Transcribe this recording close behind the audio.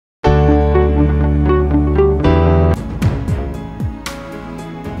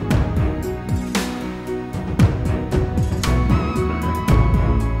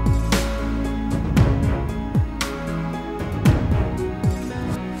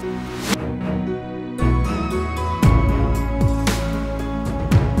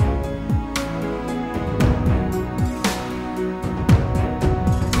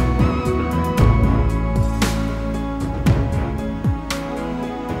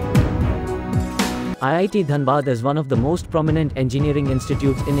IIT Dhanbad is one of the most prominent engineering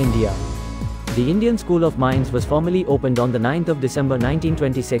institutes in India. The Indian School of Mines was formally opened on the 9th of December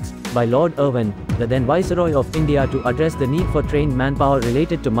 1926 by Lord Irwin, the then Viceroy of India, to address the need for trained manpower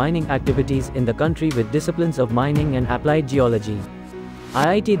related to mining activities in the country with disciplines of mining and applied geology.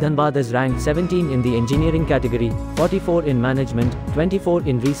 IIT Dhanbad is ranked 17 in the engineering category, 44 in management, 24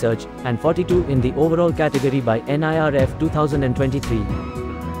 in research, and 42 in the overall category by NIRF 2023.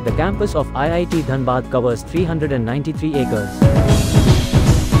 The campus of IIT Dhanbad covers 393 acres.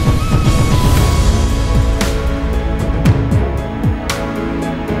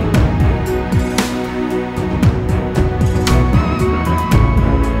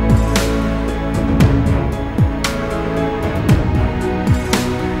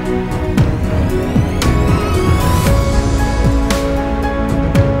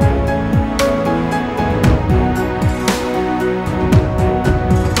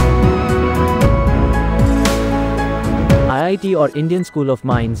 IIT or Indian School of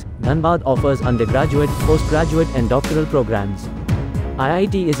Mines, Dhanbad offers undergraduate, postgraduate and doctoral programs.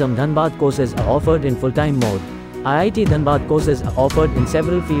 IIT ISM Dhanbad courses are offered in full-time mode. IIT Dhanbad courses are offered in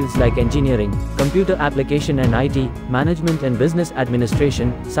several fields like engineering, computer application and IT, management and business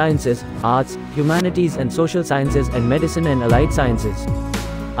administration, sciences, arts, humanities and social sciences and medicine and allied sciences.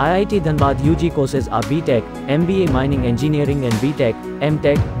 IIT Dhanbad UG courses are BTech, MBA Mining Engineering and BTech,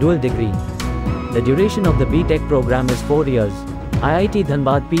 MTech, dual degree. The duration of the BTech program is 4 years. IIT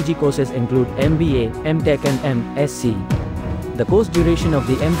Dhanbad PG courses include MBA, MTech and MSc. The course duration of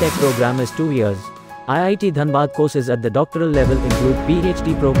the MTech program is 2 years. IIT Dhanbad courses at the doctoral level include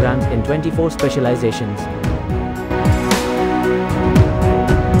PhD programs in 24 specializations.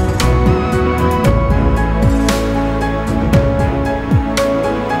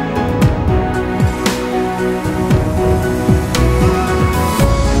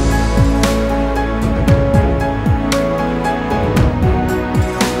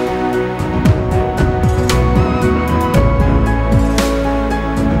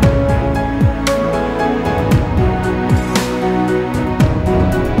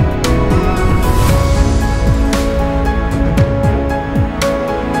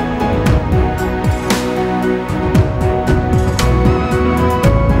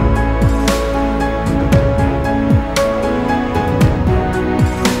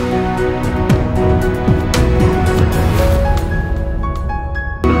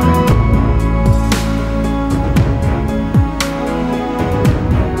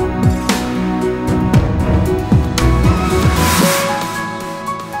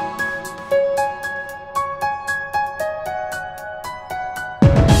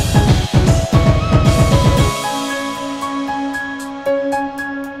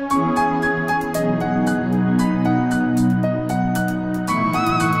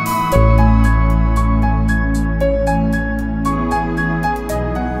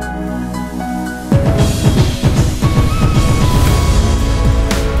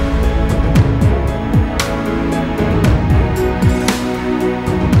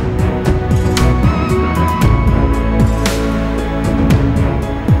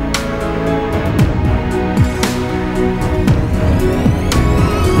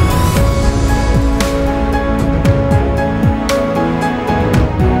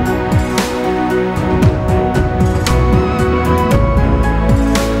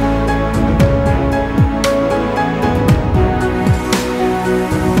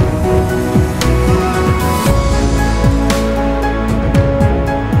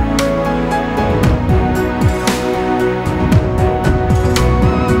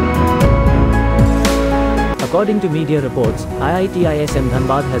 According to media reports, IIT ISM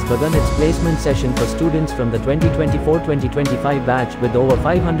Dhanbad has begun its placement session for students from the 2024-2025 batch with over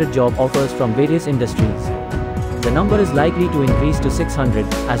 500 job offers from various industries. The number is likely to increase to 600,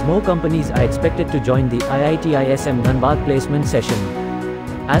 as more companies are expected to join the IIT ISM Dhanbad placement session.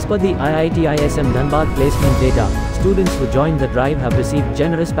 As per the IIT ISM Dhanbad placement data, students who joined the drive have received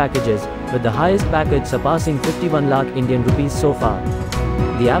generous packages, with the highest package surpassing 51 lakh Indian rupees so far.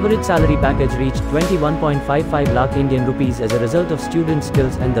 The average salary package reached 21.55 lakh Indian rupees as a result of student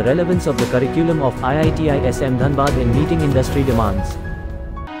skills and the relevance of the curriculum of IIT ISM Dhanbad in meeting industry demands.